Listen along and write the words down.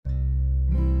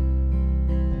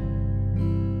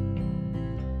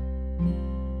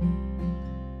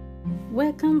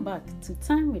Welcome back to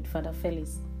Time with Father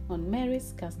Felix on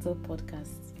Mary's Castle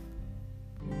Podcast.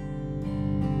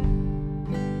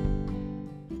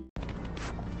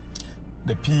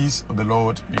 The peace of the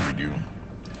Lord be with you.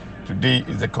 Today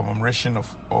is the commemoration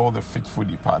of all the faithful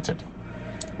departed.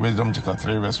 Wisdom chapter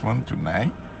 3 verse 1 to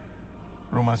 9.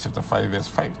 Romans chapter 5 verse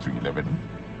 5 to 11.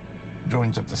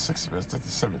 John chapter 6 verse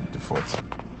 37 to 40.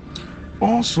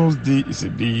 All Souls Day is a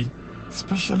day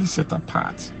specially set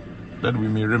apart that we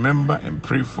may remember and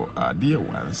pray for our dear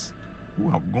ones who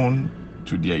have gone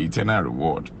to their eternal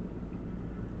reward.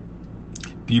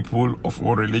 People of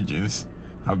all religions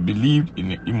have believed in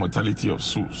the immortality of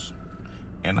souls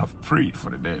and have prayed for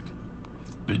the dead.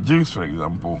 The Jews, for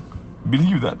example,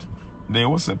 believed that there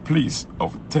was a place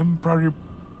of temporary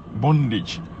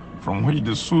bondage from which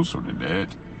the souls of the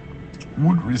dead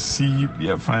would receive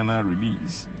their final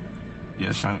release. The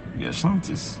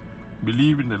Ashantis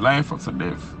believe in the life after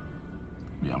death,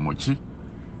 the Amochi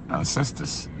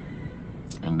ancestors,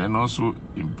 and then also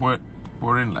in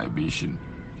pouring libation,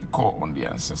 he called on the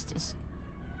ancestors.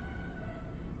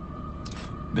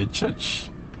 The church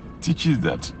teaches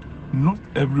that not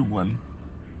everyone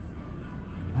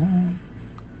who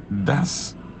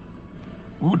dies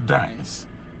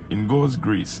in God's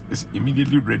grace is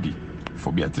immediately ready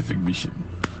for beatific vision.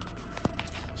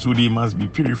 So they must be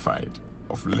purified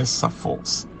of lesser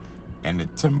faults and the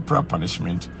temporal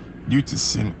punishment due to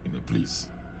sin in a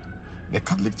place. The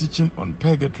Catholic teaching on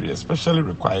purgatory especially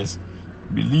requires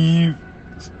belief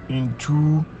in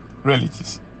two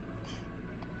realities.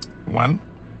 One,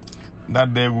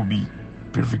 that there will be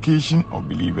purification of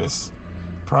believers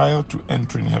prior to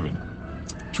entering heaven.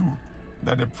 Two,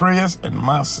 that the prayers and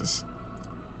masses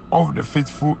of the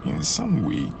faithful in some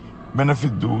way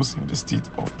benefit those in the state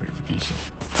of purification.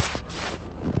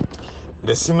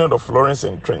 The Synod of Florence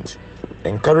and Trent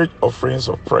encouraged offerings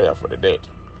of prayer for the dead,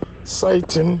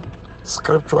 citing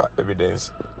scriptural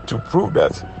evidence to prove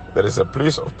that there is a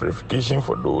place of purification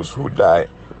for those who die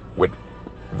with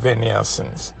venial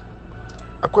sins.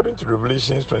 According to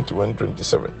Revelation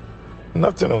 21:27,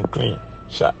 nothing unclean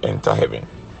shall enter heaven.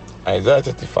 Isaiah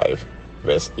 35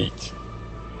 verse 8.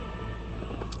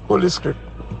 Holy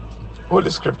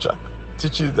Scripture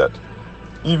teaches that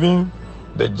even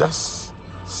the just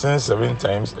sin 7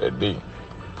 times a day.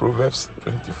 Proverbs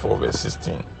 24 verse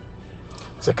 16.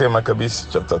 2 Maccabees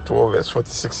chapter 12 verse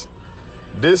 46.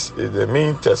 This is the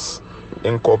main test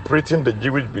incorporating the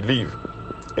Jewish belief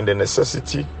in the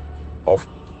necessity of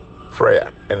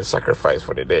prayer and sacrifice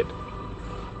for the dead.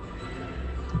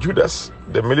 Judas,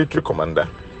 the military commander,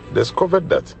 discovered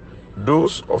that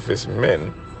those of his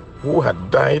men who had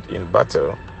died in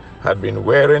battle had been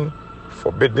wearing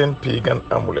forbidden pagan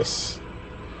amulets.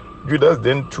 Judas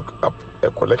then took up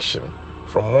a collection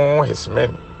from all his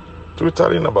men,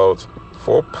 totaling about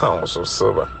 4 pounds of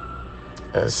silver,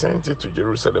 and sent it to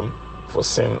Jerusalem for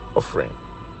sin offering.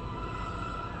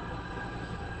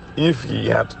 If he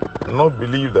had not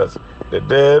believed that the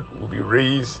dead would be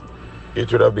raised,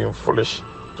 it would have been foolish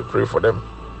to pray for them.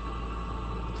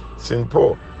 St.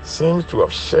 Paul seems to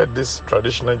have shared this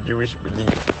traditional Jewish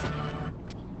belief.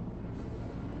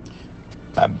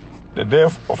 At the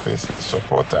death of his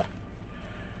supporter,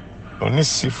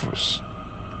 Onesiphorus,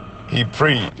 he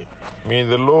prayed, "May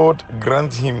the Lord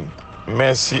grant him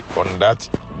mercy on that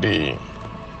day."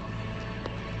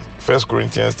 1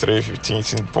 Corinthians 3:15.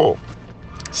 St. Paul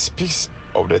speaks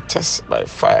of the test by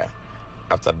fire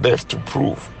after death to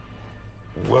prove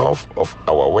wealth of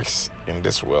our works in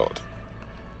this world.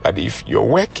 That if your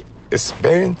work is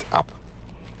burnt up,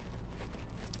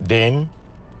 then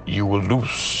you will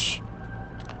lose.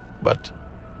 But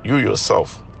you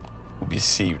yourself will be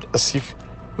saved as if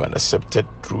you are accepted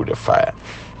through the fire.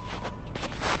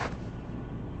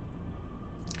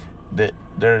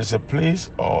 There is a place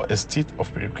or a state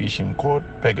of purification called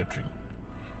purgatory,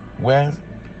 where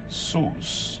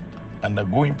souls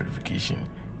undergoing purification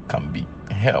can be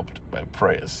helped by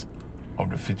prayers of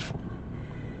the faithful.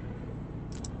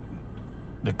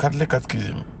 The Catholic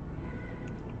Catechism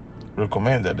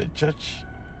recommends that the church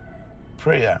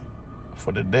prayer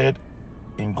for the dead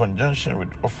in conjunction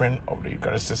with offering of the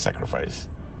Eucharistic sacrifice.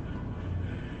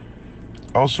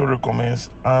 Also recommends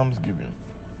almsgiving,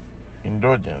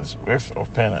 indulgence, works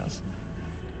of penance,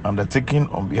 undertaken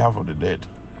on behalf of the dead.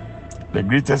 The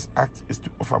greatest act is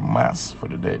to offer Mass for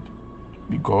the dead,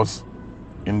 because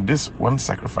in this one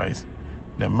sacrifice,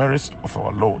 the merits of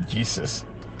our Lord Jesus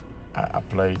are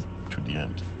applied to the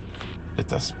end.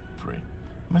 Let us pray.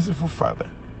 Merciful Father,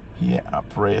 hear our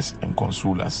prayers and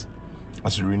console us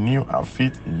as we renew our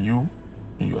faith in you,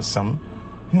 in your Son,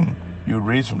 whom you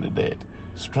raised from the dead.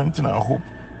 Strengthen our hope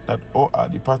that all our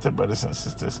departed brothers and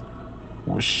sisters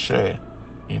will share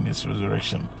in his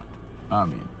resurrection.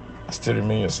 Amen. I still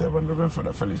remain your servant, Reverend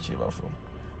Father Felix.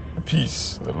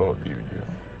 Peace, the Lord be with you.